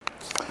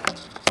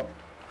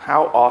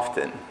How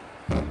often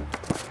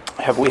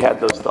have we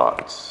had those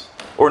thoughts?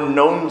 Or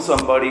known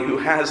somebody who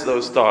has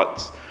those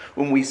thoughts?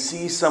 When we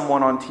see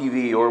someone on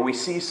TV, or we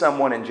see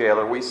someone in jail,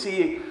 or we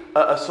see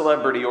a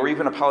celebrity, or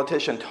even a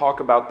politician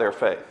talk about their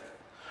faith.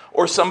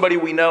 Or somebody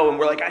we know, and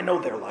we're like, I know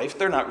their life,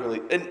 they're not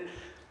really... And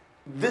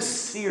this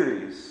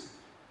series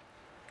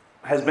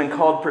has been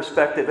called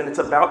Perspective, and it's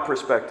about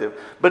perspective.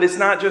 But it's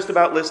not just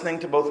about listening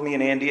to both me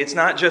and Andy. It's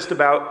not just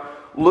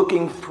about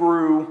looking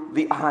through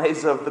the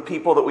eyes of the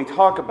people that we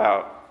talk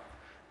about.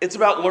 It's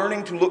about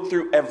learning to look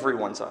through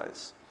everyone's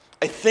eyes.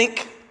 I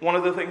think one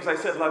of the things I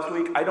said last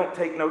week, I don't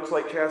take notes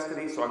like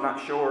Chastity, so I'm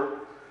not sure.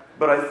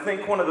 But I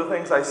think one of the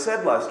things I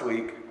said last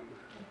week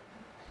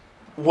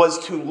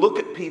was to look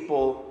at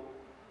people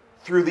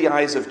through the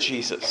eyes of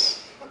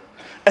Jesus.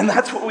 And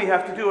that's what we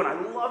have to do. And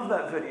I love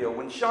that video.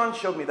 When Sean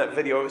showed me that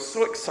video, I was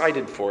so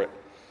excited for it.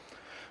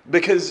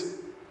 Because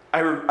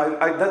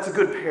that's a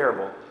good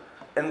parable.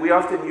 And we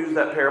often use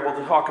that parable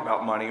to talk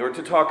about money or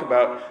to talk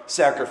about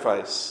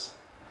sacrifice.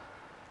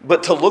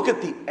 But to look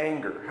at the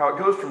anger, how it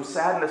goes from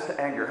sadness to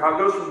anger, how it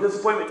goes from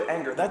disappointment to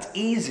anger, that's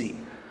easy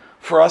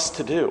for us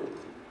to do.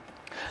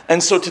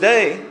 And so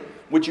today,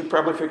 which you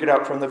probably figured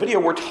out from the video,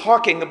 we're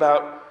talking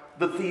about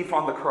the thief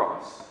on the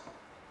cross.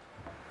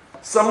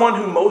 Someone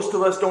who most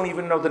of us don't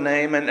even know the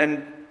name,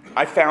 and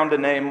I found a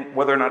name,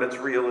 whether or not it's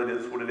real, it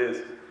is what it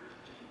is.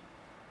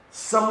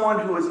 Someone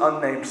who is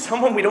unnamed,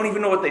 someone we don't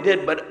even know what they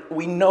did, but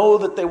we know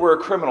that they were a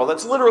criminal.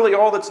 That's literally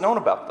all that's known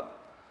about them.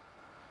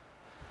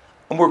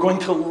 And we're going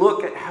to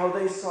look at how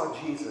they saw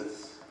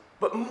Jesus,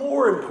 but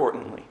more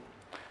importantly,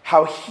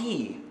 how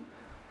he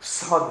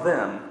saw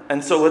them.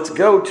 And so let's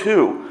go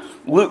to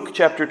Luke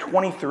chapter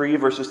 23,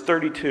 verses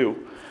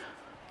 32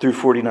 through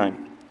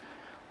 49.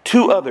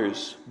 2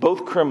 others,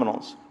 both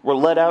criminals, were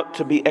led out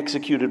to be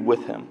executed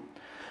with him.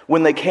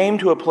 When they came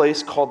to a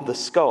place called the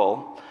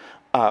Skull,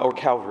 or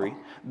Calvary,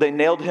 they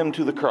nailed him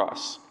to the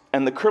cross,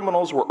 and the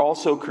criminals were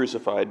also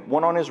crucified,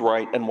 one on his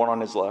right and one on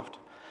his left.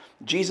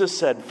 Jesus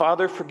said,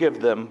 "Father,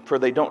 forgive them, for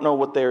they don't know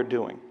what they are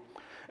doing."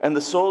 And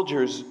the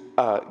soldiers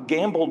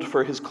gambled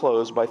for his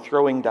clothes by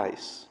throwing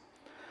dice.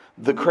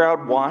 The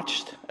crowd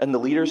watched, and the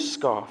leaders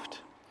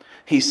scoffed.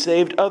 "He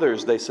saved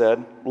others," they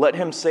said. "Let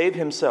him save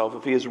himself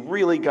if he is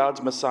really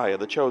God's Messiah,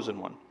 the chosen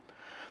one."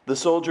 The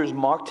soldiers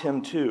mocked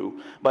him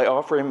too by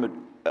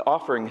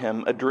offering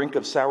him a drink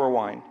of sour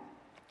wine.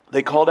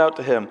 They called out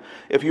to him,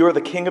 "If you are the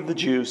king of the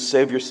Jews,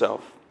 save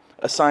yourself."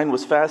 A sign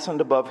was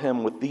fastened above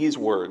him with these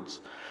words,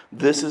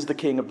 "This is the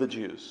King of the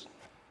Jews."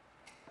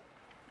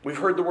 We've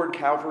heard the word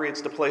Calvary.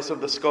 It's the place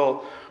of the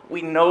skull.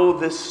 We know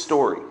this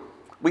story.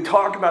 We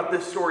talk about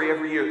this story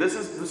every year. This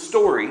is the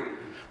story,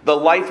 the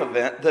life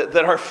event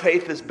that our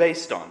faith is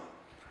based on.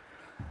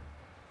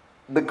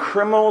 The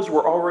criminals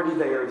were already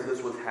there as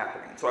this was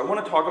happening. So I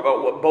want to talk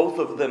about what both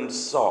of them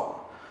saw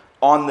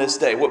on this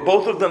day. What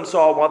both of them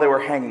saw while they were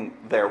hanging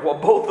there.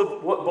 What both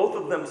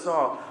of them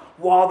saw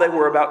while they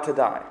were about to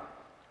die.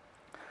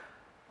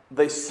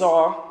 They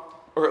saw,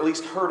 or at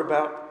least heard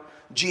about,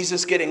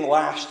 Jesus getting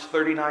lashed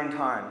 39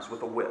 times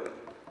with a whip.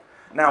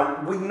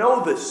 Now, we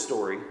know this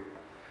story,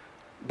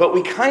 but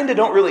we kind of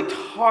don't really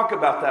talk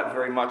about that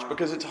very much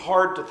because it's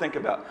hard to think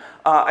about.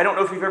 I don't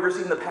know if you've ever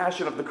seen The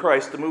Passion of the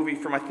Christ, the movie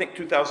from, I think,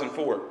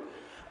 2004.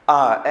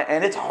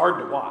 And it's hard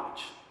to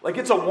watch. Like,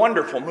 it's a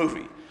wonderful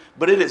movie,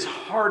 but it is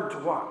hard to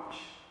watch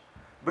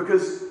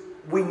because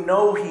we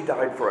know he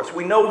died for us.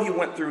 We know he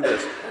went through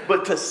this.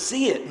 But to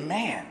see it,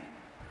 man,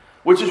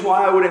 which is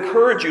why I would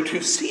encourage you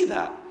to see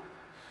that.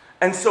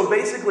 And so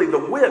basically the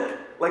whip,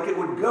 like it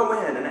would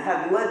go in and it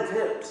had lead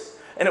tips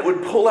and it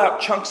would pull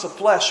out chunks of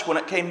flesh when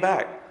it came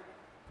back.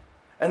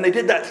 And they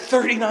did that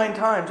 39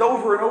 times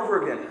over and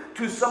over again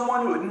to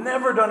someone who had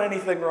never done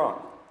anything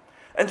wrong.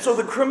 And so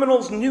the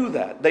criminals knew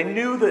that. They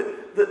knew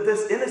that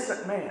this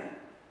innocent man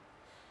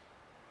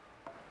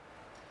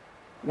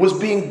was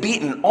being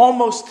beaten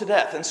almost to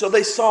death. And so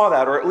they saw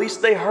that, or at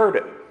least they heard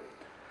it.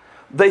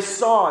 They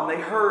saw and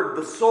they heard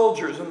the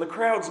soldiers and the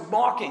crowds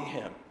mocking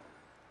him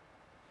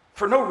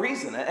for no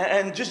reason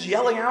and just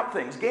yelling out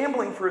things,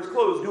 gambling for his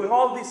clothes, doing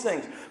all of these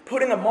things,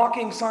 putting a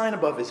mocking sign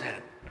above his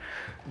head,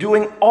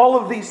 doing all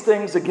of these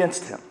things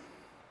against him.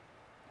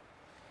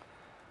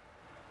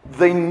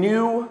 They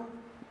knew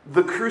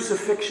the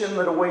crucifixion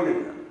that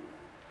awaited them.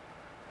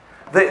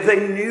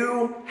 They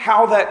knew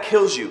how that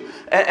kills you.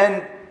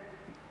 And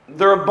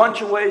there are a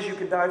bunch of ways you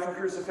could die from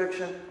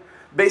crucifixion.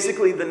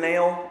 Basically, the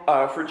nail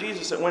for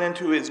Jesus, it went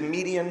into his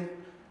medial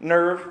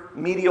nerve,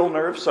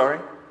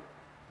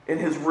 in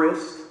his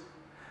wrist.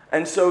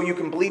 And so you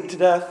can bleed to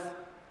death.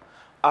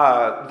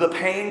 The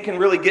pain can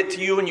really get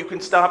to you and you can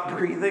stop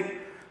breathing.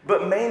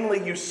 But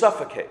mainly you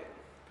suffocate.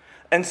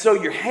 And so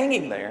you're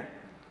hanging there.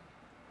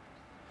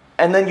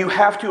 And then you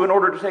have to, in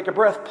order to take a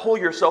breath, pull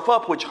yourself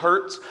up, which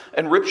hurts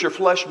and rips your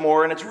flesh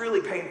more. And it's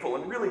really painful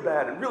and really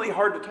bad and really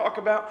hard to talk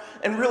about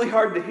and really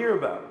hard to hear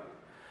about.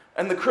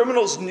 And the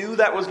criminals knew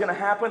that was going to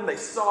happen. They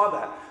saw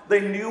that.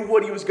 They knew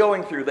what he was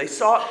going through. They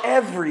saw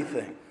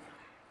everything.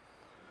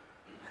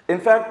 In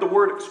fact, the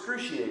word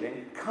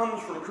excruciating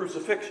comes from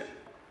crucifixion.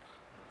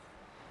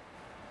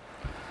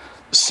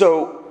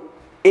 So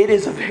it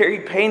is a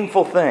very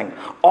painful thing.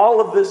 All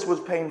of this was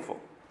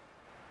painful.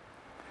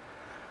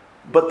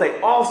 But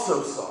they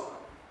also saw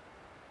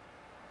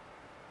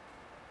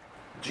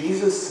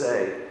Jesus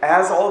say,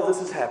 as all of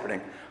this is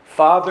happening,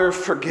 Father,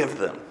 forgive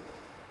them.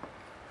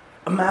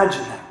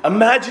 Imagine that.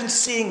 Imagine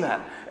seeing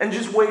that and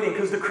just waiting,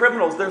 because the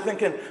criminals, they're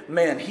thinking,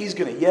 man, he's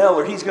going to yell,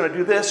 or he's going to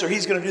do this, or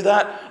he's going to do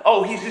that.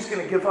 Oh, he's just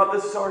going to give up.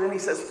 This is hard. And he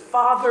says,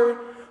 Father,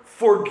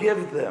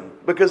 forgive them,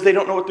 because they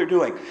don't know what they're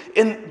doing.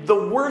 In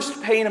the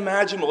worst pain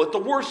imaginable, at the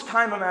worst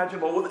time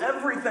imaginable, with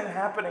everything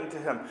happening to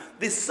him,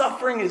 the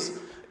suffering is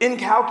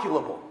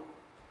incalculable.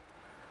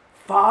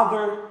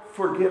 Father,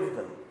 forgive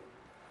them.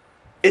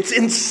 It's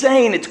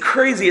insane. It's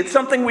crazy. It's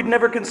something we'd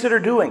never consider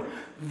doing.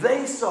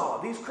 These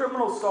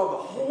criminals saw the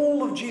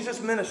whole of Jesus'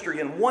 ministry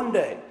in one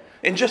day,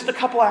 in just a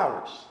couple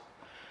hours.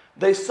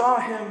 They saw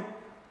him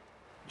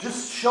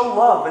just show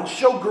love and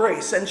show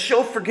grace and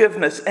show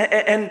forgiveness.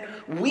 And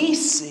we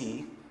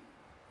see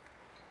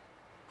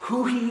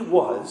who he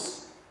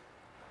was,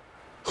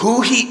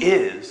 who he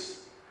is,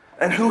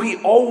 and who he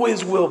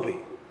always will be.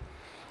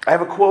 I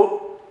have a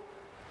quote.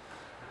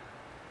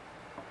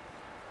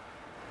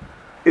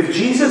 If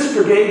Jesus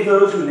forgave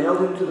those who nailed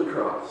him to the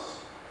cross,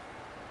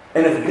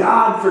 and if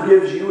God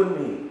forgives you and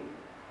me,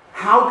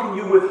 how can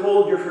you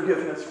withhold your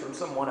forgiveness from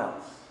someone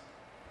else?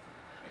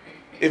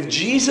 If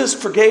Jesus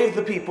forgave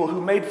the people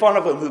who made fun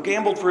of him, who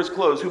gambled for his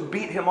clothes, who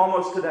beat him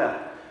almost to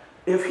death,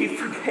 if he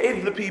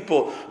forgave the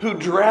people who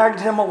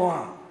dragged him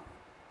along,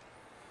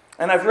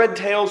 and I've read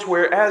tales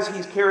where as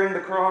he's carrying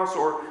the cross,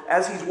 or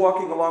as he's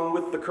walking along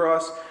with the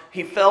cross,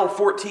 he fell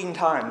 14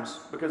 times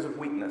because of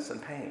weakness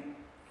and pain.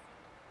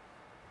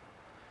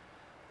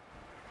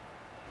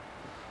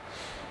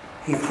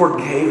 He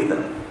forgave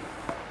them.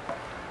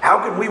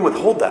 How can we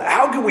withhold that?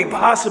 How can we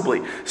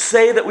possibly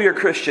say that we are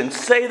Christians,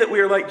 say that we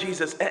are like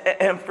Jesus,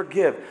 and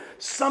forgive?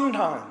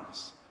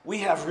 Sometimes we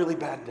have really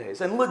bad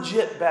days, and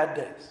legit bad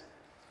days.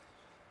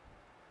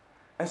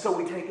 And so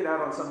we take it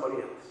out on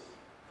somebody else.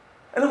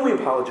 And then we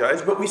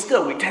apologize, but we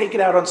take it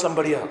out on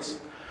somebody else.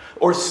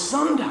 Or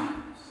sometimes,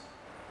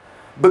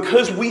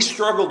 because we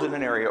struggled in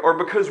an area, or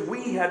because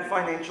we had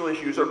financial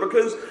issues, or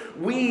because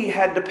we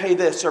had to pay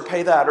this or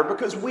pay that, or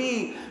because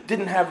we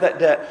didn't have that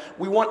debt,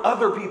 we want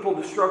other people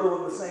to struggle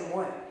in the same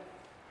way.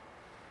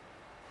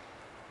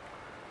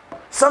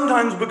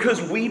 Sometimes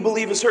because we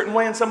believe a certain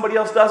way and somebody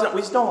else doesn't,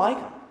 we just don't like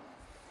them.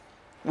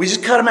 We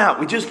just cut them out.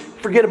 We just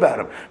forget about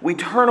them. We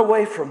turn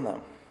away from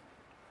them.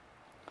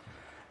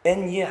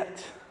 And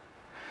yet,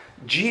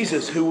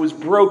 Jesus, who was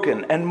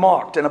broken and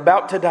mocked and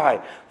about to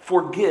die,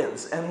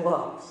 forgives and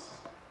loves.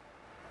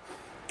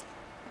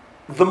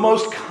 The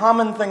most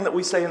common thing that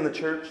we say in the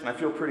church, and I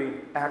feel pretty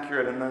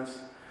accurate in this,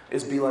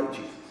 is be like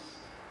Jesus.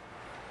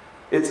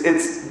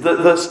 It's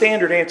the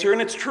standard answer,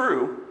 and it's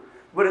true,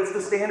 but it's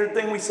the standard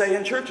thing we say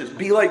in churches.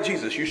 Be like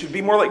Jesus. You should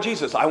be more like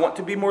Jesus. I want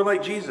to be more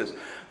like Jesus.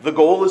 The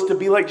goal is to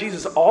be like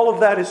Jesus. All of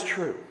that is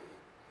true.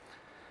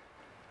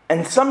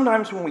 And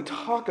sometimes when we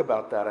talk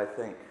about that,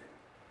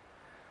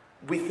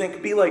 we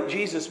think be like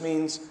Jesus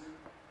means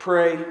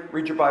pray,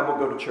 read your Bible,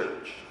 go to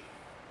church.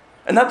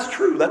 And that's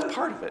true. That's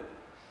part of it.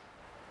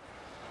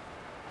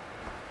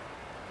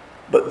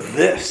 But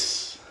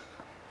this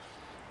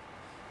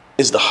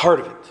is the heart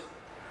of it.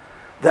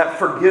 That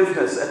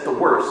forgiveness at the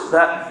worst.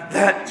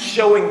 That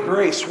showing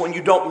grace when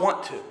you don't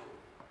want to.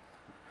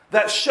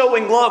 That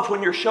showing love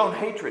when you're shown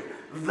hatred.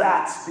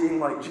 That's being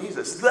like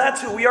Jesus.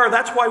 That's who we are.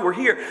 That's why we're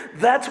here.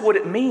 That's what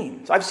it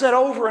means. I've said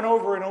over and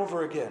over and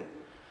over again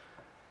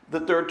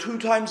that there are 2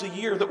 times a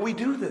year that we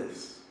do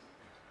this.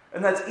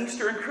 And that's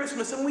Easter and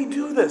Christmas. And we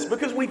do this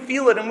because we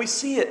feel it and we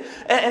see it.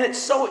 And it's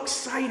so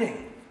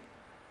exciting.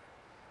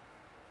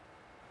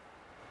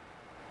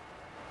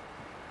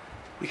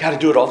 We got to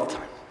do it all the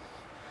time.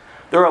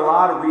 There are a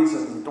lot of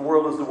reasons that the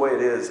world is the way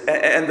it is.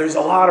 And there's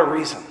a lot of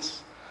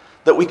reasons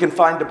that we can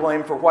find to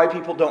blame for why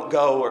people don't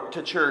go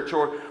to church,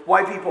 or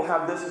why people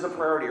have this as a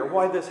priority, or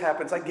why this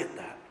happens. I get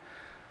that.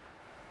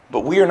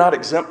 But we are not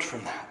exempt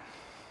from that.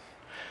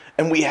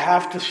 And we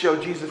have to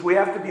show Jesus. We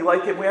have to be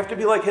like him. We have to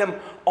be like him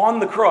on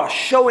the cross,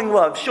 showing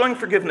love, showing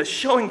forgiveness,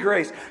 showing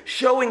grace,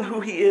 showing who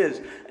he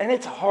is. And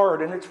it's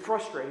hard, and it's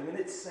frustrating, and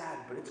it's sad,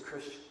 but it's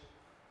Christian.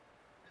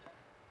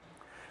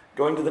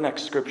 Going to the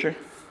next scripture.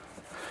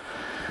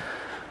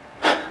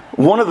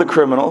 One of the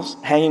criminals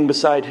hanging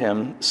beside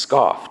him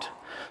scoffed.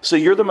 So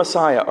you're the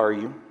Messiah, are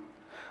you?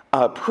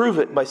 Prove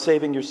it by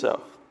saving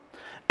yourself.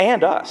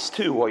 And us,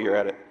 too, while you're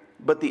at it.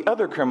 But the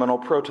other criminal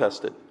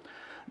protested.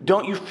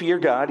 Don't you fear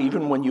God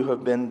even when you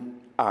have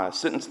been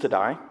sentenced to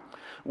die?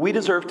 We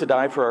deserve to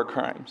die for our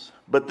crimes.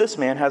 But this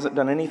man hasn't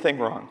done anything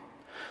wrong.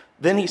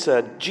 Then he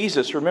said,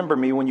 Jesus, remember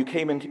me when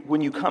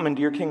you come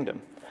into your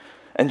kingdom.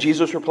 And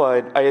Jesus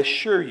replied, I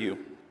assure you,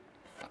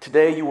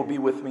 today you will be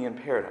with me in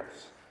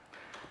paradise.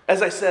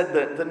 As I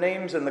said, the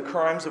names and the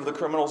crimes of the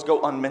criminals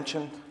go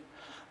unmentioned.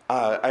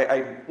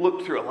 I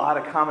looked through a lot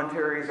of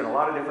commentaries and a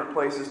lot of different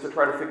places to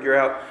try to figure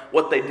out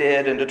what they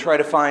did and to try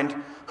to find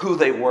who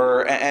they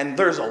were. And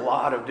there's a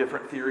lot of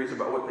different theories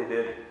about what they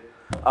did.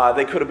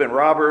 They could have been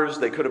robbers.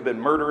 They could have been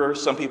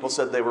murderers. Some people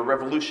said they were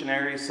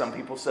revolutionaries. Some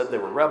people said they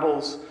were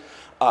rebels.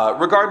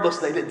 Regardless,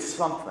 they did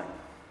something.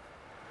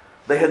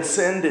 They had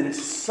sinned in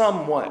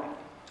some way.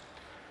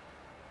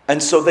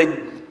 And so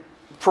you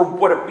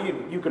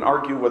can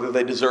argue whether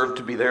they deserved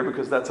to be there,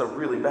 because that's a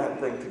really bad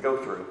thing to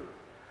go through.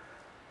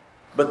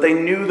 But they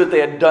knew that they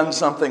had done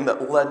something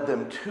that led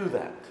them to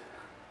that.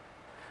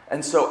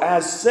 And so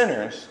as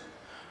sinners,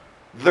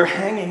 they're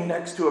hanging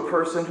next to a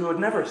person who had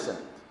never sinned.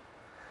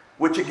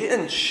 Which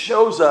again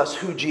shows us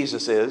who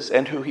Jesus is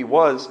and who he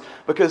was,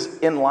 because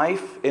in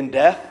life, in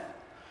death,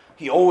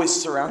 he always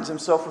surrounds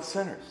himself with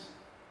sinners.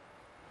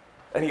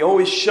 And he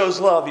always shows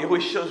love, he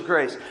always shows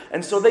grace.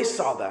 And so they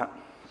saw that.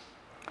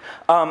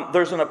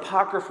 There's an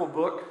apocryphal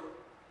book,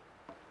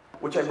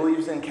 which I believe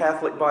is in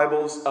Catholic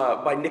Bibles,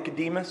 by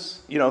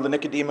Nicodemus. You know, the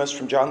Nicodemus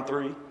from John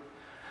 3.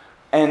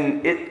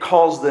 And it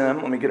calls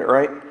them, let me get it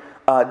right,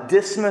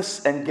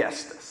 Dismas and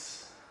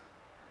Gestas.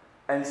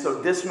 And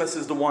so Dismas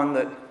is the one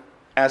that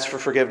asks for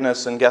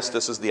forgiveness, and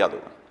Gestas is the other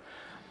one.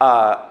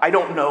 I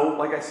don't know,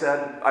 like I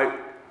said,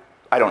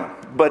 I don't know.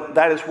 But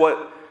that is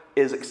what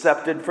is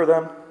accepted for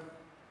them.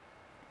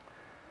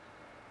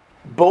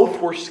 Both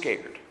were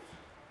scared.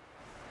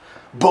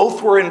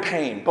 Both were in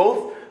pain.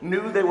 Both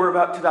knew they were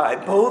about to die.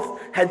 Both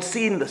had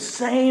seen the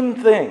same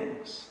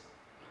things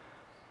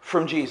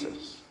from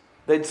Jesus.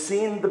 They'd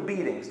seen the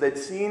beatings. They'd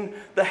seen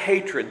the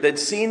hatred. They'd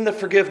seen the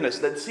forgiveness.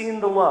 They'd seen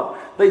the love.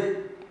 They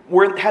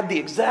had the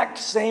exact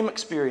same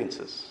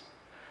experiences.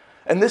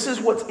 And this is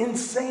what's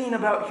insane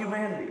about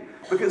humanity,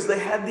 because they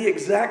had the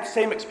exact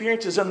same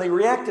experiences and they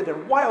reacted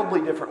in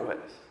wildly different ways,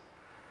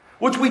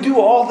 which we do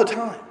all the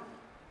time.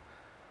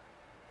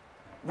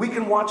 We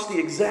can watch the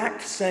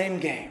exact same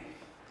game,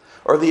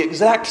 or the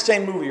exact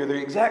same movie, or the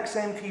exact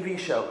same TV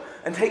show,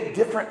 and take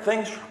different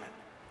things from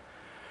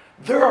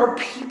it. There are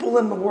people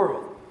in the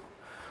world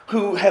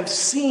who have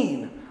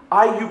seen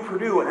IU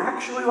Purdue and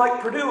actually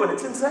like Purdue, and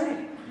it's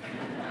insane.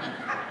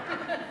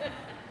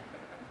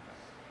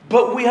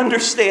 But we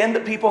understand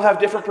that people have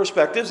different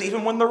perspectives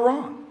even when they're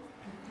wrong.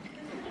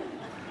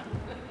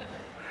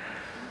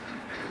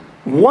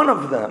 One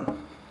of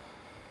them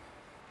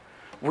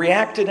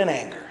reacted in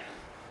anger.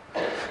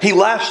 He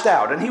lashed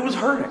out, and he was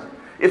hurting.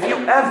 If you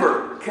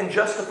ever can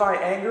justify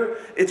anger,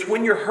 it's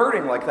when you're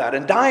hurting like that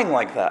and dying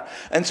like that.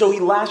 And so he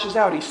lashes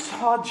out. He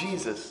saw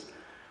Jesus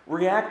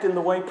react in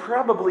the way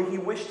probably he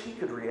wished he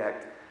could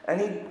react.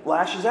 And he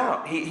lashes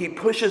out. He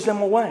pushes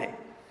him away.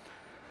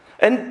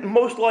 And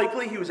most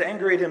likely he was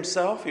angry at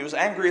himself. He was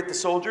angry at the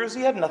soldiers.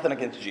 He had nothing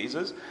against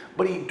Jesus.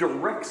 But he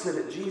directs it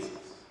at Jesus.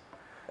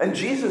 And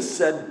Jesus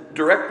said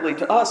directly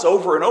to us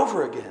over and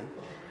over again,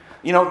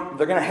 you know,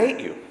 they're going to hate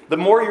you. The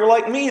more you're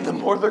like me, the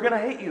more they're going to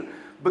hate you.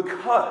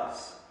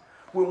 Because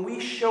when we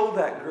show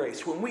that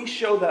grace, when we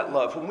show that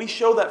love, when we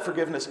show that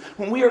forgiveness,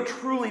 when we are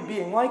truly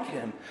being like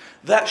him,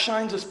 that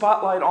shines a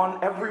spotlight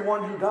on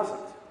everyone who doesn't,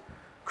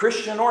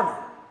 Christian or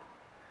not.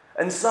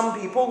 And some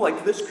people,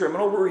 like this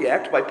criminal, will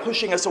react by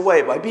pushing us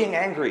away, by being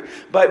angry,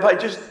 by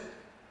just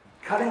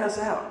cutting us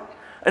out.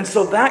 And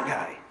so that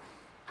guy,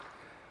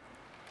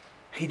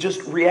 he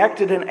just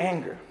reacted in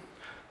anger.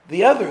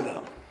 The other,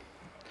 though,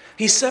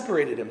 he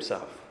separated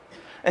himself.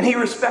 And he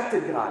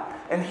respected God.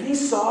 And he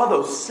saw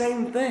those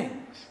same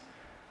things.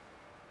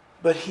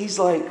 But he's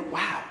like,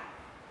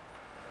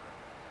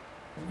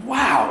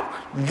 wow,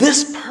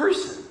 this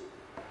person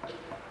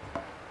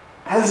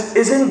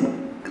is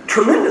in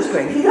tremendous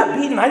pain. He got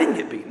beaten. I didn't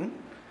get beaten.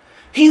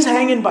 He's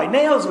hanging by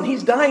nails and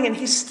he's dying and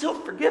he's still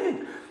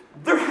forgiving.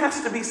 There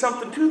has to be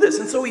something to this.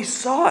 And so he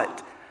saw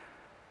it.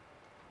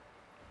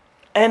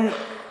 And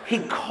he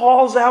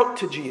calls out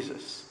to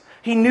Jesus.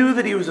 He knew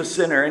that he was a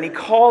sinner, and he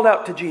called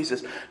out to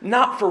Jesus,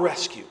 not for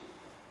rescue,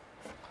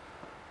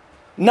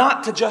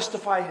 not to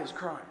justify his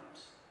crimes,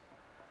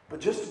 but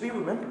just to be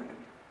remembered.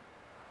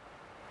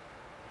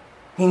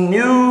 He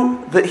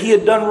knew that he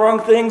had done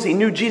wrong things. He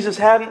knew Jesus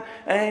hadn't,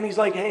 and he's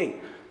like, hey,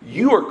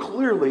 you are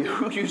clearly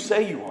who you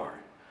say you are.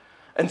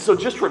 And so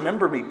just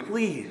remember me,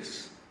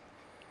 please.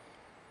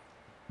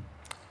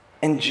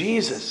 And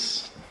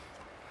Jesus,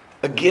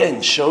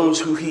 again, shows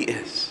who he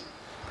is.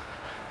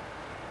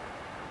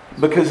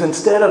 Because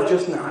instead of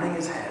just nodding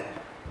his head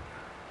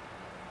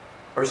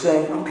or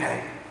saying,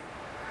 okay,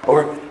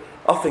 or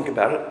I'll think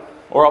about it,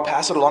 or I'll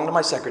pass it along to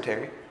my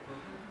secretary,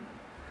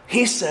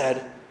 he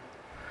said,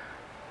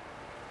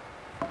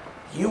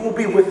 you will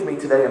be with me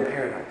today in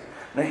paradise.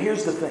 Now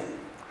here's the thing.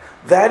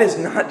 That is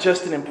not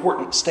just an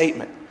important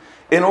statement.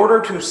 In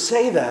order to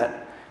say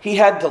that, he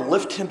had to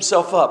lift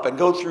himself up and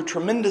go through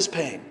tremendous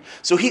pain.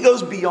 So he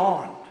goes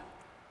beyond.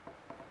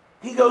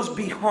 He goes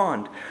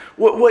beyond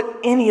what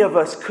any of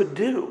us could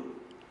do.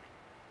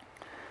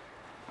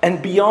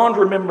 And beyond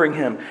remembering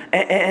him.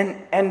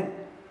 And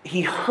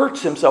he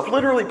hurts himself,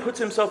 literally puts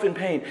himself in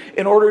pain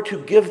in order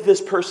to give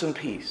this person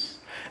peace.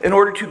 In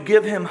order to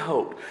give him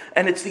hope.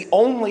 And it's the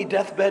only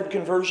deathbed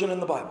conversion in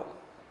the Bible.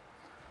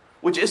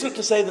 Which isn't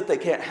to say that they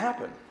can't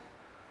happen.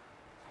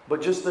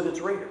 But just that it's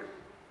rare.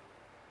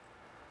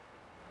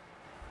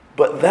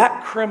 But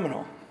that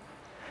criminal,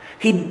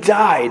 He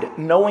died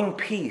knowing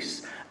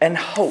peace and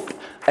hope.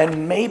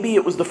 And maybe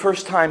it was the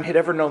first time he'd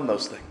ever known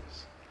those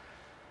things.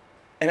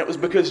 And it was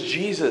because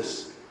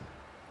Jesus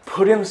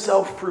put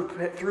himself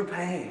through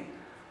pain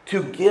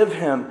to give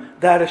him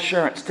that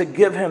assurance, to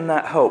give him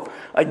that hope.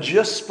 I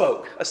just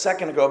spoke a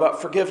second ago about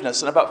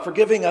forgiveness and about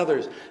forgiving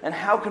others. And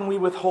how can we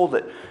withhold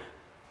it?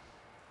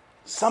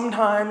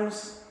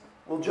 Sometimes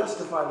we'll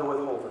justify the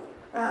withholding.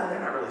 They're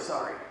not really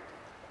sorry.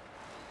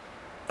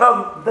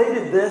 Oh, they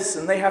did this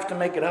and they have to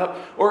make it up.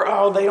 Or,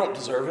 oh, they don't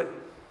deserve it.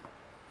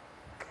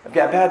 I've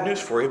got bad news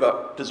for you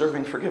about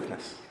deserving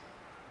forgiveness.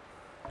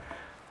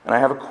 And I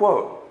have a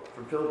quote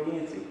from Philip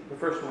Yancey. The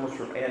first one was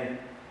from Anne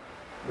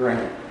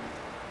Grant.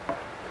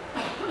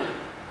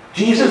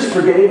 Jesus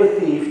forgave a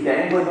thief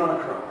dangling on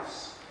a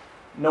cross,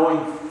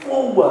 knowing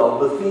full well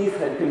the thief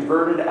had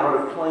converted out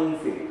of plain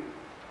fear.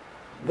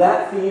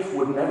 That thief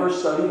would never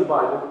study the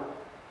Bible,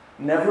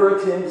 never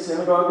attend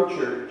synagogue or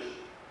church,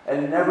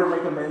 and never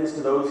make amends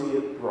to those he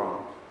had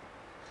wronged.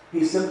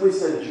 He simply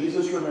said,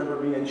 Jesus, remember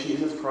me, and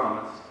Jesus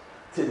promised,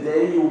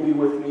 today you will be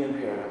with me in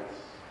paradise.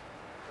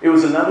 It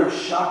was another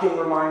shocking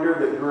reminder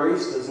that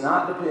grace does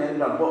not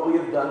depend on what we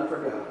have done for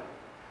God,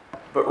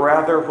 but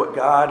rather what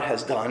God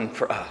has done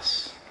for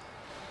us.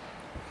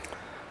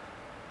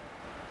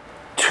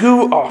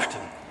 Too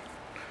often,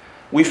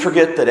 we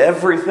forget that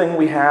everything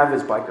we have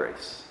is by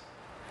grace.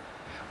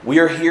 We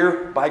are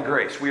here by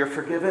grace. We are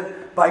forgiven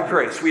by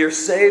grace. We are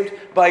saved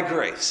by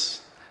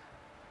grace.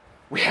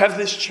 We have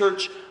this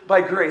church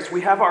by grace.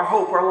 We have our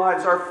hope, our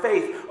lives, our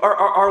faith,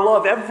 our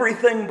love,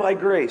 everything by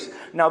grace.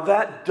 Now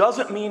that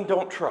doesn't mean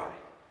don't try.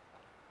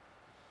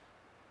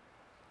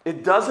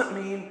 It doesn't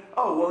mean,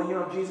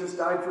 Jesus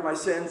died for my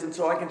sins and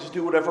so I can just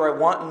do whatever I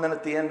want and then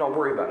at the end I'll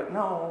worry about it.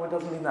 No, it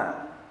doesn't mean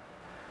that.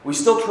 We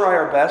still try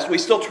our best. We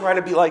still try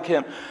to be like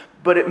him.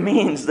 But it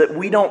means that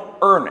we don't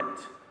earn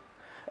it.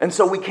 And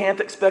so we can't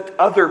expect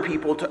other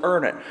people to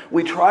earn it.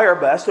 We try our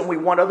best and we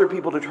want other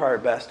people to try our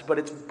best. But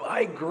it's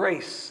by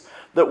grace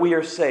that we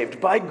are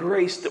saved. By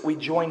grace that we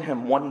join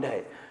him one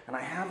day. And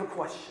I have a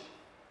question.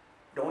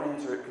 Don't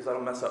answer it because I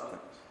don't mess up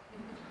things.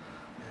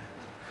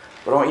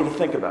 But I want you to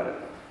think about it.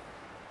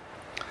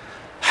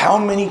 How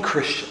many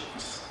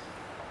Christians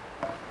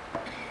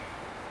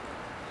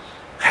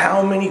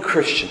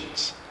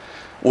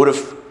would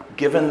have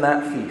given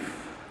that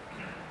thief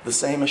the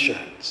same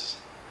assurance?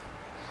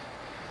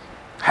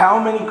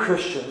 How many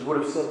Christians would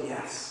have said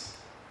yes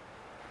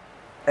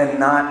and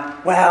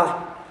not,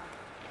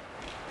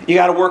 you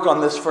got to work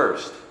on this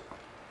first.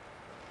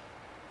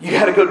 You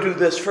got to go do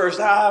this first.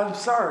 I'm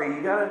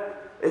sorry,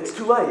 it's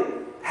too late.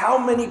 How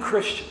many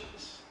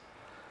Christians,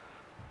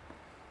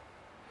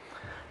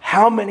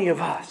 how many of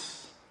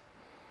us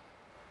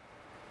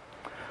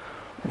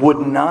would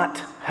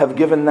not have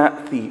given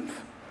that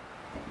thief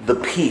the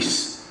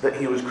peace that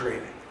he was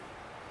craving?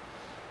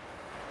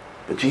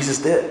 But Jesus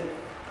did.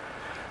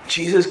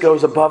 Jesus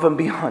goes above and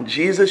beyond.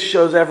 Jesus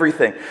shows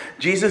everything.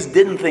 Jesus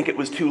didn't think it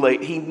was too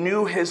late. He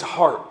knew his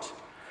heart.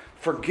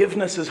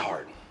 Forgiveness is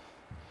hard.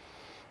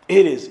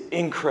 It is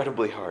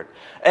incredibly hard.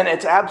 And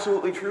it's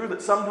absolutely true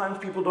that sometimes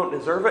people don't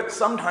deserve it.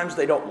 Sometimes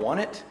they don't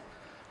want it.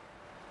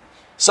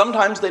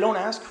 Sometimes they don't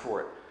ask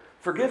for it.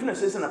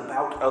 Forgiveness isn't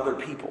about other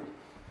people.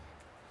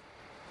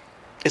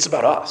 It's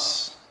about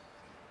us.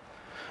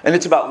 And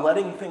it's about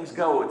letting things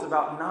go. It's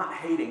about not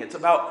hating. It's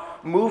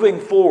about moving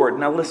forward.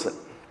 Now listen.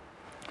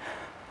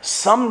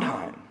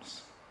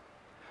 Sometimes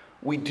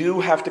we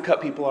do have to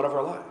cut people out of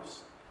our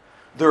lives.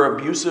 There are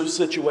abusive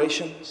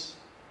situations.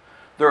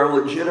 There are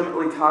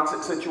legitimately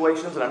toxic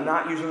situations, and I'm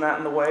not using that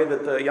in the way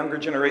that the younger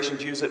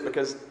generations use it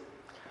because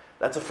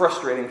that's a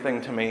frustrating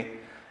thing to me,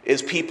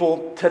 is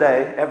people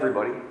today,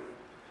 everybody,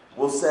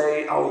 will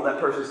say, oh,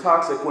 that person's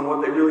toxic, when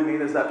what they really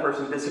mean is that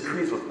person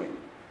disagrees with me.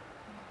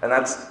 And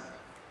that's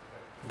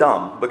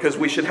dumb, because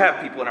we should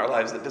have people in our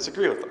lives that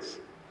disagree with us.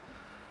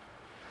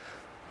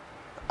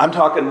 I'm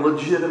talking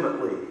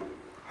legitimately,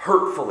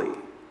 hurtfully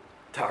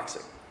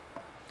toxic.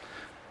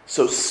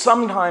 So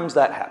sometimes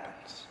that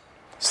happens.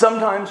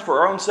 Sometimes for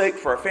our own sake,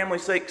 for our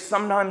family's sake,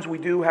 sometimes we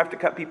do have to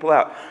cut people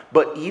out.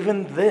 But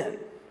even then,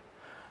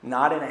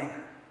 not in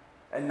anger,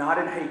 and not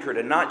in hatred,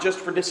 and not just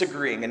for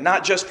disagreeing, and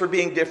not just for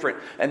being different,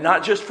 and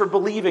not just for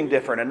believing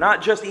different, and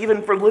not just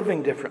even for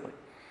living differently.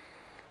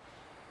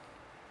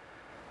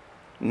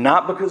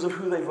 Not because of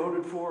who they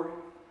voted for.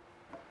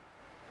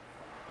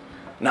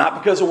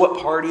 Not because of what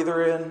party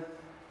they're in.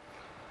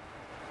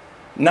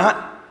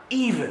 Not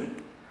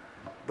even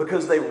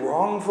because they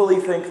wrongfully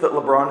think that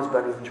LeBron is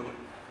better than Jordan.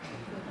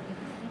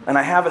 And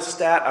I have a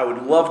stat I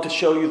would love to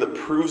show you that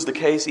proves the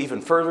case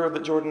even further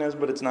that Jordan is,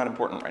 but it's not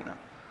important right now.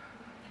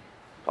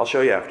 I'll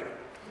show you after.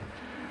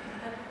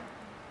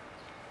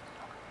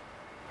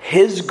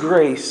 His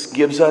grace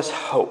gives us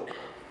hope.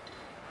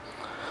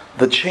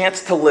 The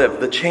chance to live,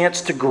 the chance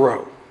to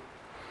grow.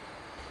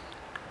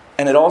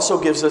 And it also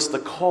gives us the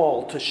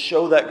call to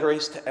show that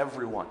grace to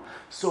everyone.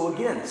 So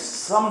again,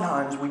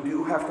 sometimes we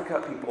do have to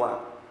cut people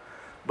out.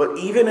 But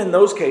even in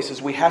those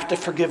cases, we have to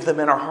forgive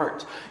them in our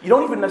hearts. You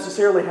don't even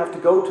necessarily have to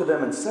go to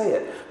them and say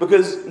it,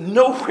 because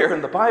nowhere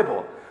in the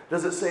Bible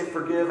does it say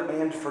forgive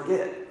and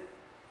forget.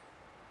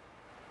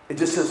 It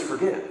just says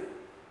forgive.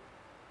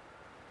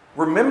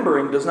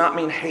 Remembering does not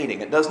mean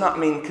hating. It does not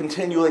mean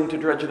continuing to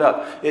dredge it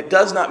up. It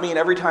does not mean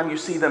every time you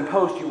see them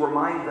post, you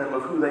remind them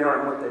of who they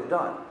are and what they've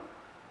done.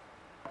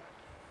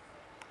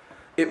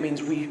 It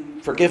means we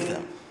forgive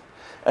them.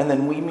 And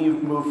then we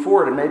move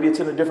forward, and maybe it's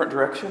in a different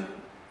direction,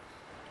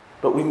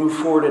 but we move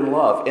forward in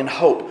love, in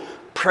hope,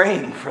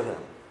 praying for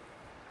them.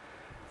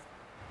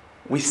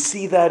 We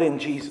see that in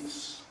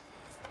Jesus.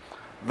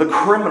 The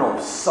criminal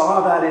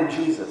saw that in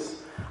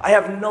Jesus. I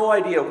have no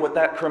idea what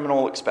that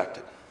criminal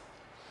expected.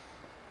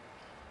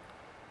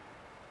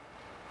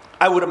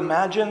 I would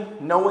imagine,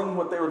 knowing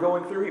what they were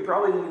going through, he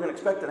probably didn't even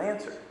expect an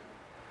answer.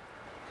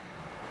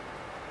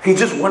 He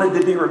just wanted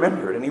to be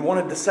remembered, and he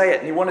wanted to say it,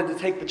 and he wanted to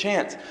take the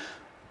chance.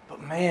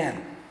 But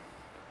man,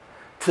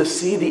 to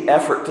see the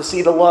effort, to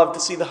see the love, to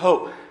see the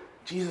hope,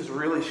 Jesus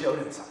really showed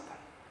him something.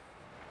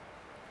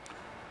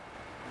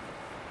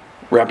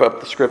 Wrap up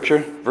the scripture,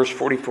 verse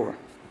 44.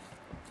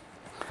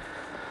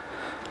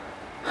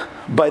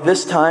 By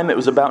this time it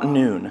was about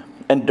noon,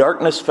 and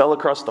darkness fell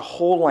across the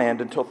whole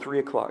land until 3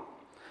 o'clock.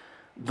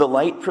 The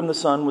light from the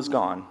sun was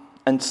gone,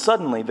 and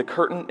suddenly the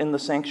curtain in the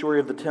sanctuary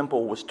of the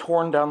temple was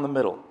torn down the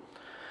middle.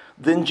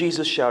 Then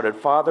Jesus shouted,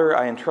 "Father,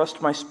 I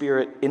entrust my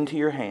spirit into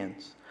your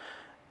hands."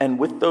 And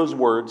with those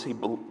words he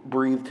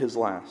breathed his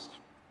last.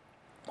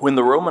 When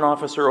the Roman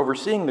officer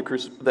overseeing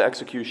the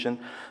execution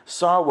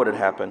saw what had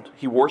happened,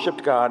 he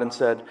worshipped God and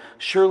said,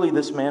 "Surely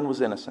this man was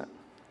innocent."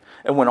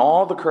 And when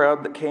all the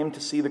crowd that came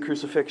to see the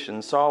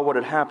crucifixion saw what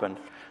had happened,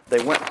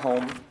 they went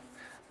home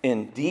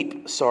in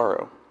deep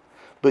sorrow.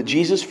 But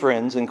Jesus'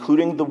 friends,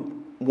 including the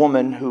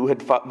women who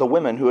had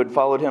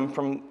followed him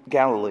from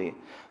Galilee,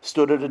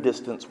 stood at a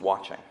distance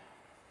watching.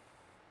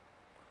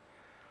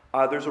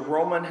 There's a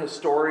Roman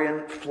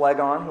historian,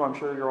 Phlegon, who I'm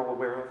sure you're all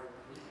aware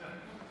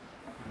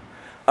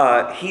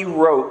of. He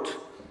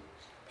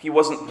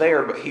wasn't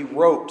there, but he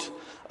wrote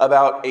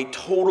about a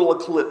total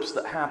eclipse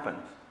that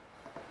happened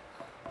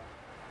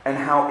and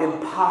how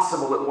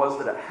impossible it was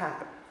that it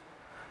happened.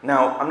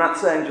 Now, I'm not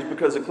saying just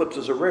because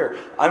eclipses are rare.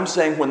 I'm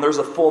saying when there's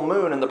a full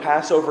moon, and the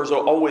Passovers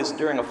are always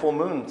during a full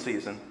moon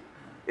season,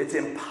 it's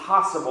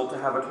impossible to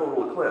have a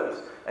total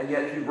eclipse. And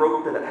yet he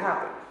wrote that it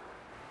happened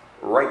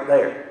right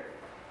there.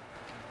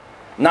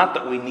 Not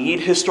that we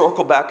need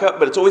historical backup,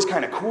 but it's always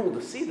kind of cool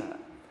to see that.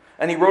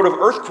 And he wrote of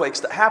earthquakes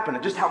that happened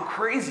and just how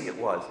crazy it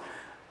was.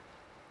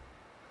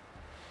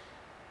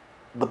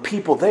 The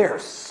people there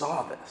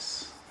saw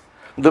this.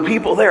 The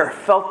people there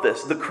felt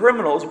this. The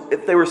criminals,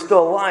 if they were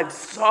still alive,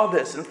 saw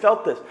this and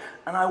felt this.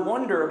 And I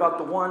wonder about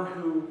the one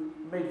who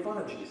made fun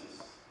of Jesus.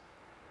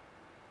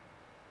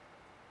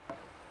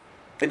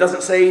 It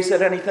doesn't say he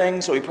said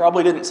anything, so he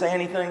probably didn't say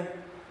anything.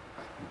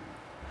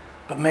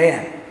 But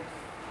man,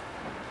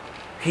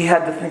 he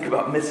had to think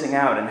about missing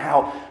out and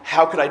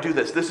how could I do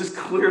this? This is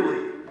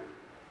clearly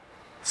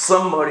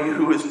somebody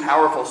who is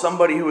powerful,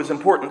 somebody who is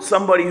important,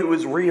 somebody who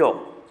is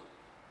real.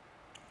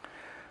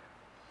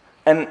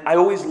 And I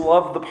always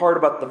love the part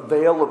about the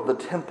veil of the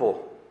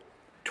temple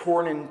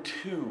torn in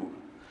two.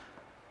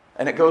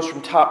 And it goes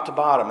from top to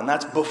bottom. And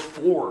that's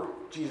before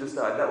Jesus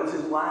died. That was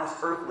his last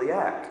earthly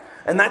act.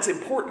 And that's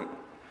important.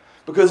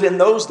 Because in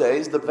those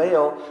days, the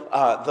veil,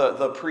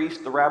 the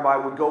priest, the rabbi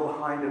would go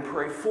behind and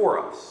pray for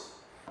us.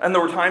 And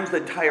there were times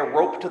they'd tie a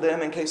rope to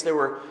them in case they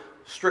were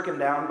stricken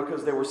down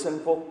because they were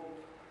sinful.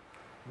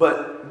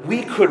 But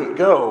we couldn't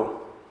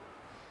go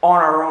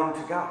on our own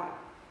to God,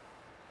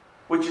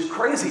 which is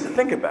crazy to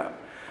think about.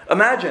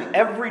 Imagine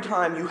every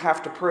time you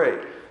have to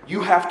pray,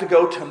 you have to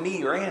go to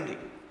me or Andy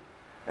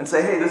and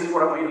say, hey, this is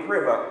what I want you to pray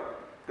about.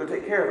 Go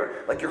take care of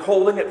it. Like you're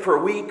holding it for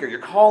a week or you're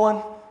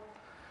calling.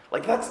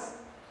 Like that's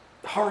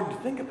hard to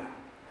think about.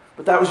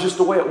 But that was just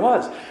the way it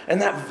was.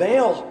 And that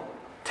veil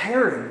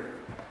tearing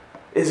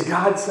is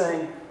God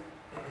saying,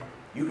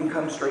 you can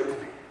come straight to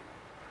me.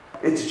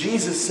 It's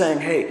Jesus saying,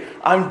 hey,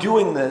 I'm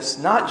doing this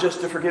not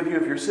just to forgive you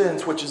of your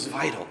sins, which is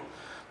vital,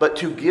 but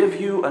to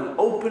give you an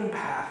open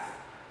path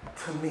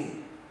to me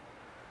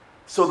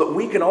so that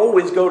we can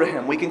always go to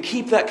him. We can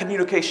keep that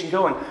communication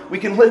going. We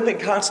can live in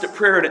constant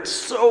prayer, and it's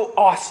so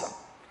awesome.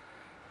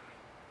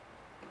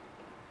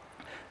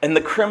 And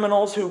the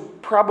criminals who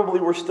probably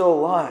were still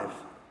alive,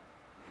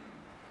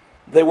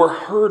 they were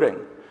hurting.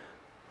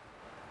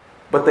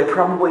 But they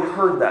probably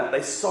heard that.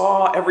 They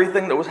saw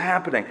everything that was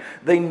happening.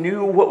 They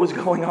knew what was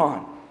going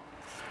on.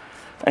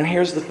 And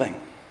here's the thing.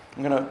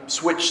 I'm going to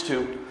switch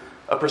to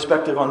a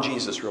perspective on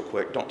Jesus real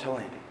quick. Don't tell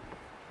Andy.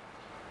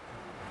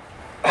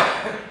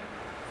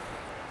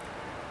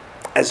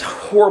 As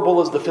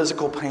horrible as the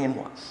physical pain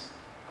was,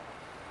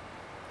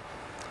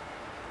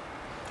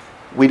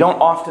 we don't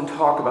often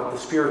talk about the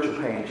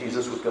spiritual pain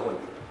Jesus was going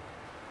through.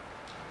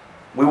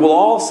 We will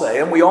all say,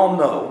 and we all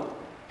know,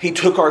 he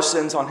took our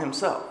sins on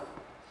himself.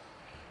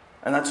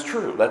 And that's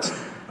true. That's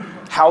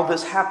how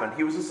this happened.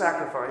 He was a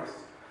sacrifice,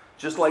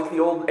 just like the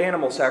old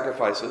animal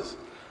sacrifices.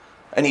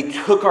 And he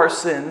took our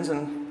sins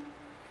and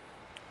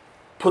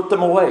put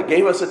them away,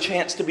 gave us a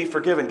chance to be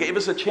forgiven, gave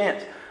us a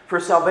chance for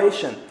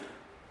salvation.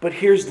 But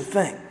here's the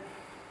thing.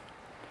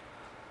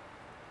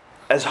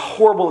 as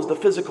horrible as the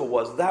physical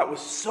was, that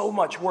was so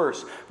much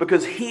worse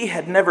because he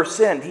had never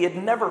sinned. He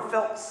had never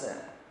felt sin.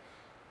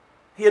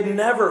 He had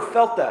never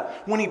felt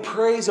that. When he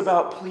prays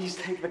about, please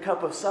take the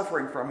cup of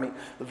suffering from me,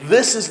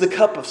 this is the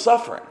cup of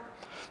suffering.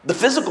 The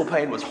physical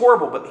pain was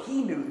horrible, but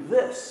he knew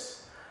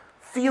this.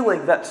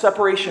 Feeling that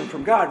separation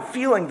from God,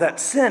 feeling that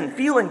sin,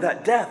 feeling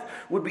that death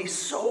would be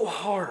so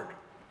hard.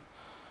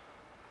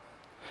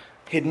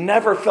 He had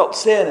never felt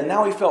sin, and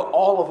now he felt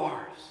all of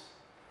ours.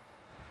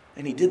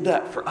 And he did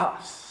that for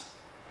us.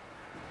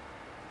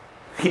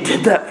 He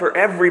did that for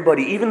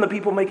everybody, even the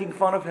people making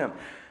fun of him.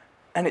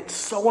 And it's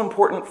so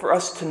important for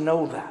us to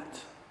know that.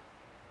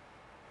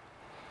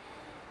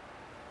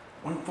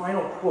 One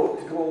final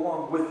quote to go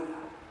along with that.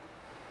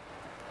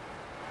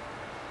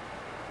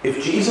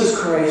 If Jesus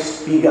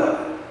Christ be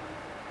God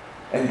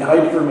and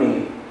died for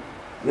me,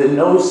 then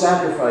no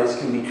sacrifice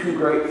can be too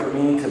great for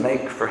me to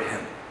make for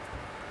him.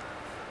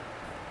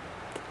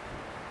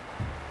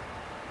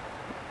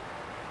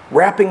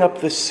 Wrapping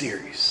up this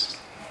series,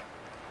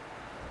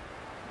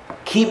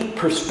 keep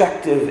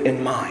perspective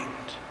in mind.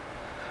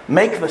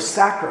 Make the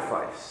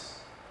sacrifice,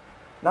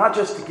 not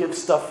just to give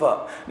stuff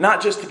up,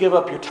 not just to give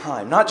up your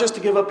time, not just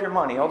to give up your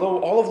money, although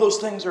all of those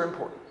things are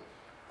important,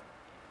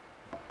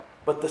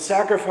 but the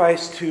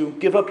sacrifice to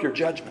give up your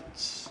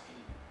judgments,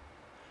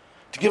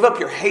 to give up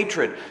your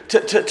hatred,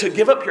 to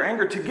give up your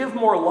anger, to give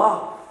more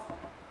love,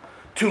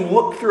 to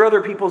look through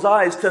other people's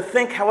eyes, to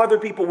think how other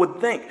people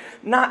would think,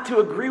 not to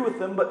agree with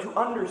them, but to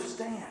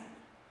understand.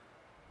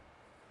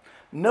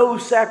 No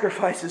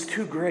sacrifice is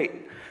too great.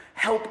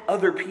 Help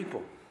other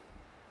people.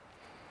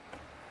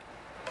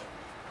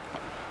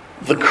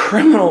 The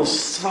criminals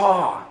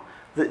saw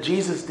that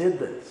Jesus did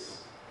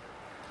this.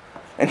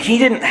 And he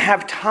didn't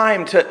have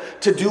time to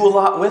do a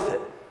lot with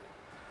it.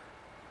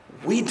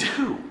 We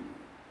do.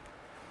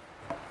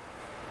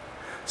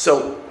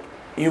 So,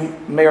 you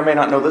may or may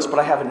not know this, but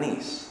I have a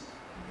niece.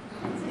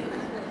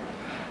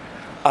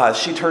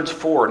 She turns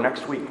 4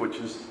 next week, which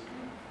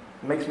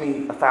makes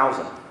me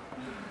 1,000.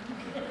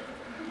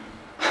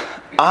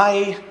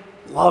 I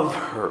love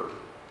her.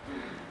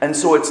 And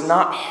so it's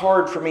not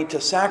hard for me to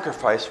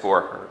sacrifice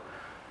for her.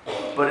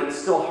 But it's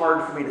still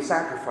hard for me to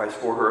sacrifice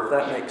for her, if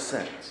that makes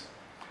sense.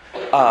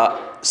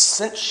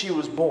 Since she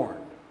was born,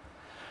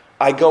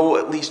 I go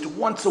at least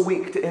once a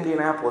week to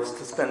Indianapolis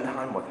to spend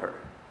time with her.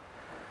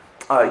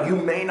 You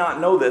may not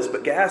know this,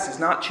 but gas is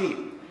not cheap.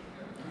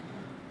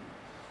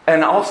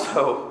 And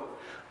also,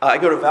 I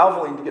go to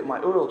Valvoline to get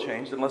my oil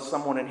changed, unless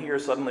someone in here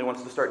suddenly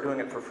wants to start doing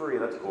it for free.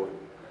 That's cool.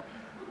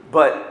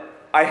 But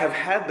I have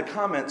had the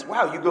comments,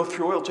 wow, you go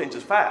through oil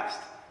changes fast.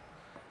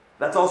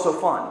 That's also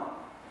fun.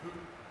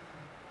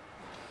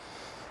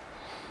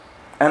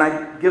 And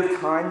I give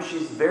time.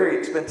 She's very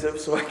expensive,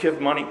 so I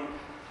give money.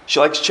 She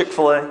likes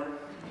Chick-fil-A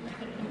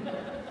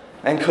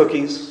and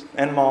cookies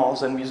and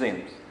malls and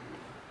museums.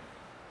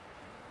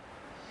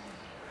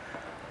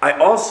 I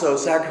also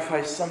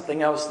sacrifice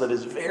something else that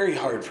is very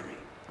hard for me.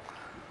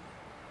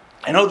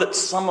 I know that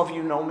some of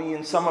you know me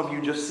and some of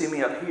you just see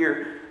me up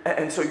here,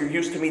 and so you're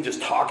used to me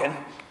just talking.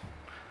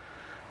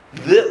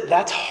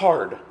 That's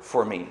hard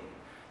for me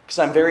because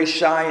I'm very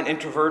shy and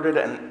introverted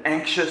and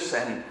anxious,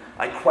 and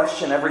I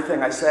question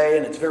everything I say,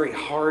 and it's very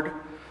hard.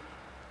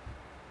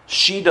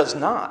 She does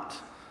not.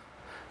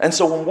 And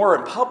so when we're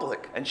in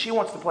public and she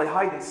wants to play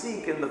hide and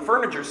seek in the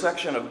furniture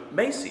section of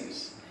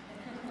Macy's,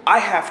 I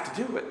have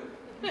to do it.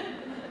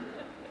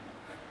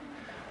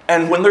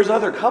 And when there's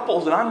other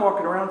couples and I'm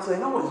walking around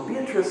saying, oh, is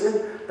Beatrice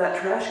in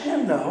that trash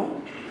can?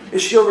 No.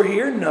 Is she over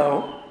here?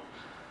 No.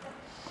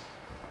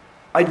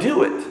 I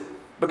do it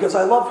because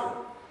I love her.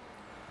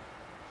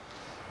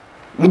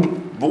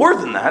 More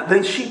than that,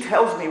 then she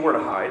tells me where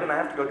to hide and I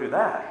have to go do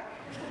that.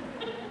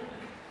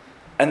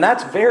 And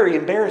that's very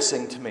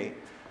embarrassing to me.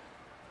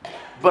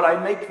 But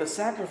I make the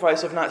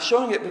sacrifice of not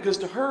showing it because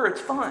to her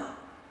it's fun.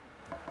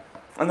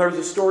 And there's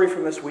a story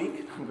from this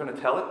week. I'm going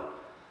to tell it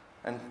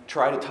and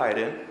try to tie it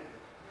in.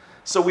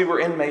 So we were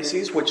in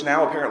Macy's, which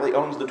now apparently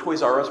owns the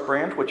Toys R Us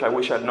brand, which I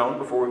wish I'd known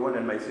before we went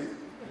in Macy's.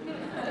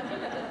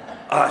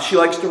 She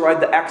likes to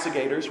ride the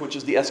Axigators, which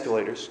is the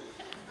escalators.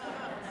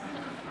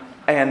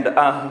 And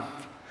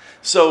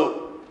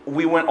so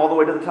we went all the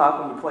way to the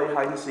top and we played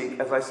hide and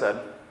seek, as I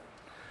said.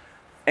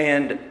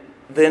 And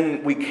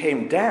then we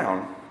came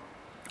down,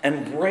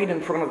 and right in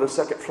front of the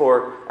second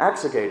floor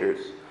Axigators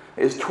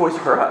is Toys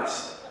R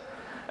Us.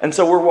 And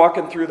so we're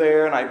walking through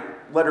there, and I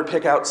let her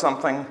pick out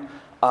something,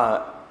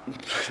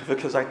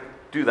 because I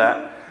do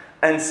that.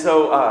 And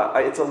so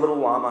it's a little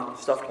llama,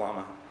 stuffed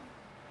llama.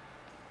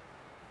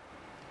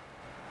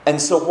 And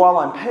so while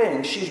I'm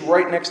paying, she's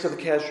right next to the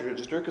cash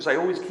register, because I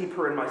always keep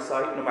her in my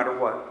sight no matter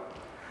what.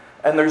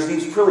 And there's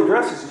these frilly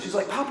dresses, and she's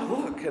like, Papa,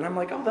 look. And I'm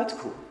like, oh, that's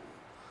cool.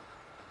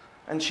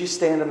 And she's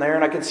standing there,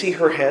 and I can see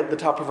her head, the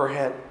top of her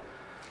head.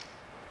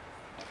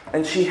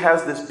 And she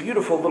has this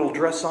beautiful little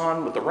dress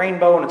on with the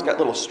rainbow, and it's got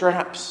little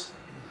straps.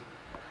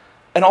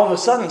 And all of a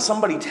sudden,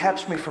 somebody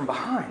taps me from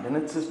behind, and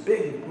it's this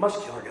big,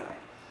 muscular guy.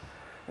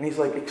 And he's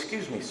like,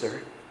 excuse me,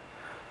 sir,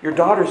 your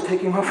daughter's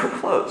taking off her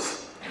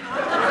clothes.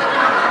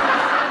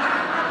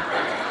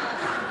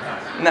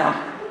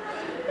 Now,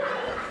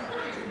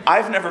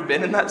 I've never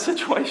been in that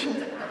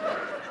situation.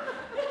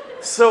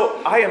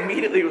 So I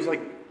immediately was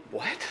like,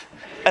 what?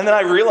 And then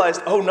I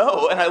realized, oh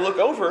no, and I look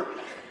over,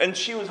 and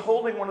she was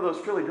holding one of those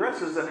frilly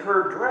dresses, and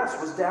her dress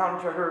was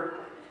down to her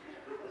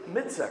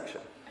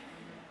midsection.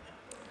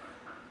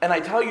 And I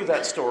tell you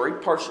that story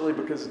partially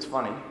because it's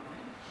funny,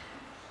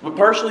 but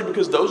partially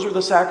because those are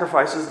the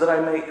sacrifices that I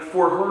make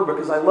for her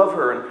because I love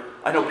her. And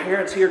I know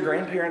parents here,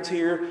 grandparents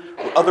here,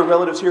 other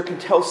relatives here can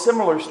tell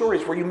similar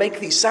stories where you make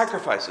these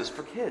sacrifices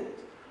for kids.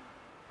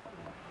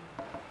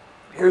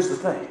 Here's the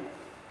thing.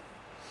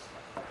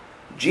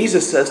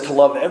 Jesus says to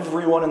love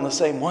everyone in the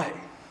same way.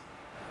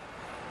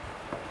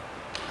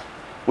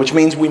 Which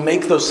means we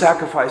make those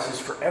sacrifices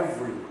for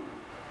everyone.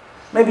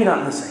 Maybe not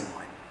in the same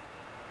way.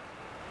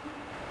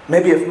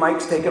 Maybe if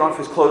Mike's taken off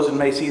his clothes in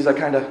Macy's, I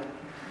kind of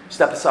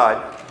step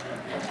aside.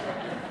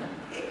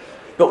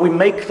 But we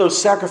make those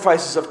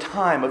sacrifices of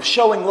time, of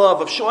showing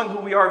love, of showing who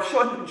we are, of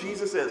showing who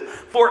Jesus is,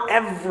 for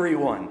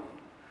everyone.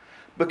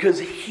 Because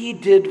He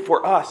did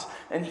for us,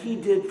 and He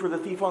did for the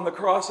thief on the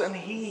cross, and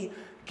He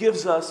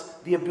gives us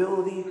the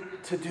ability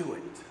to do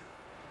it.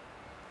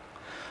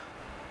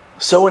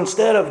 So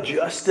instead of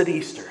just at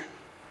Easter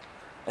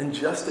and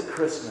just at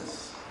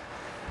Christmas,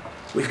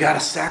 we've got to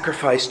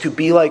sacrifice to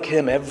be like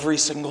Him every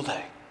single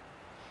day.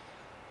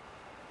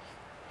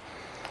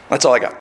 That's all I got.